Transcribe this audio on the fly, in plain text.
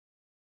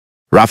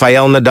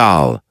Rafael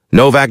Nadal,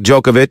 Novak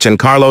Djokovic, and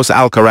Carlos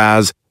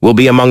Alcaraz will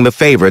be among the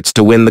favorites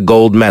to win the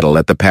gold medal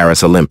at the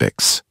Paris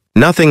Olympics.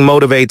 Nothing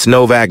motivates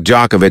Novak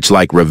Djokovic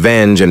like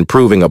revenge and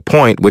proving a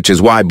point, which is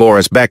why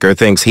Boris Becker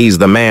thinks he's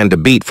the man to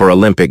beat for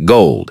Olympic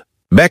gold.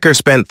 Becker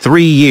spent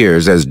 3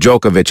 years as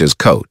Djokovic's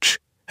coach,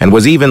 and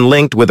was even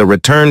linked with a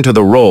return to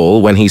the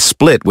role when he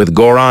split with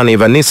Goran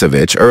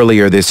Ivanisevic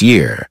earlier this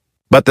year.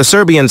 But the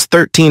Serbian's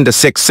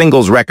 13-6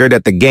 singles record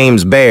at the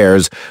Games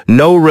bears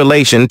no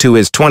relation to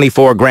his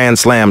 24 Grand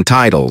Slam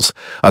titles,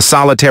 a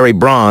solitary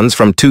bronze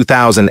from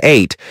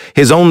 2008,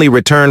 his only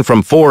return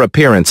from 4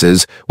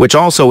 appearances, which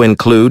also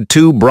include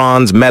 2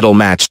 bronze medal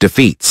match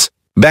defeats.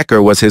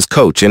 Becker was his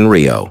coach in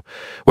Rio,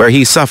 where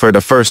he suffered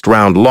a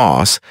first-round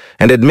loss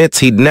and admits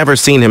he'd never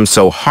seen him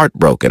so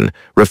heartbroken,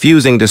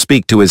 refusing to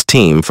speak to his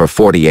team for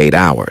 48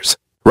 hours.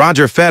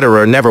 Roger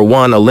Federer never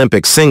won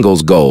Olympic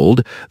singles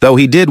gold, though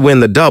he did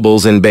win the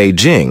doubles in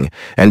Beijing,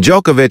 and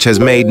Djokovic has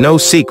made no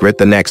secret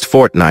the next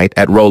fortnight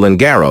at Roland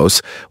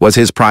Garros was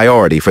his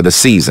priority for the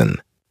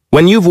season.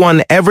 When you've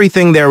won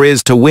everything there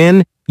is to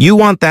win, you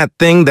want that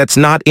thing that's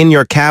not in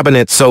your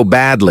cabinet so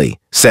badly,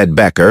 said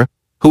Becker,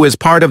 who is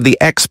part of the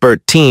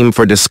expert team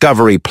for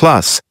Discovery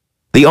Plus,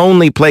 the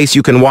only place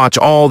you can watch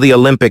all the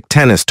Olympic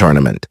tennis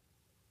tournament.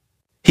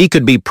 He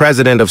could be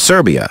president of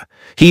Serbia.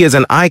 He is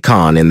an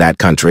icon in that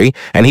country,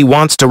 and he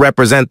wants to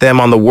represent them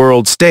on the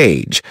world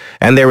stage,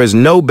 and there is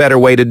no better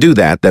way to do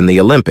that than the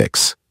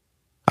Olympics.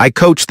 I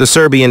coached the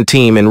Serbian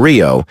team in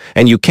Rio,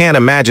 and you can't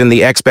imagine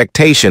the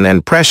expectation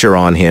and pressure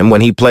on him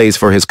when he plays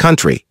for his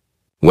country.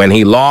 When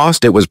he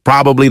lost, it was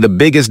probably the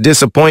biggest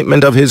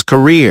disappointment of his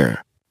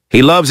career.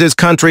 He loves his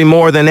country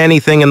more than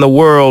anything in the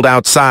world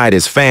outside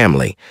his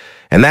family,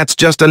 and that's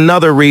just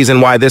another reason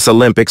why this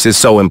Olympics is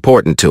so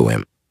important to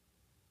him.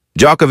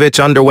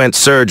 Djokovic underwent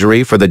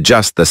surgery for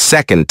just the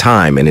second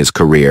time in his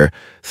career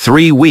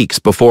 3 weeks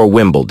before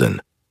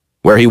Wimbledon,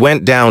 where he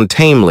went down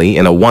tamely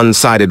in a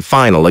one-sided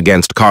final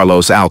against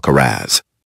Carlos Alcaraz.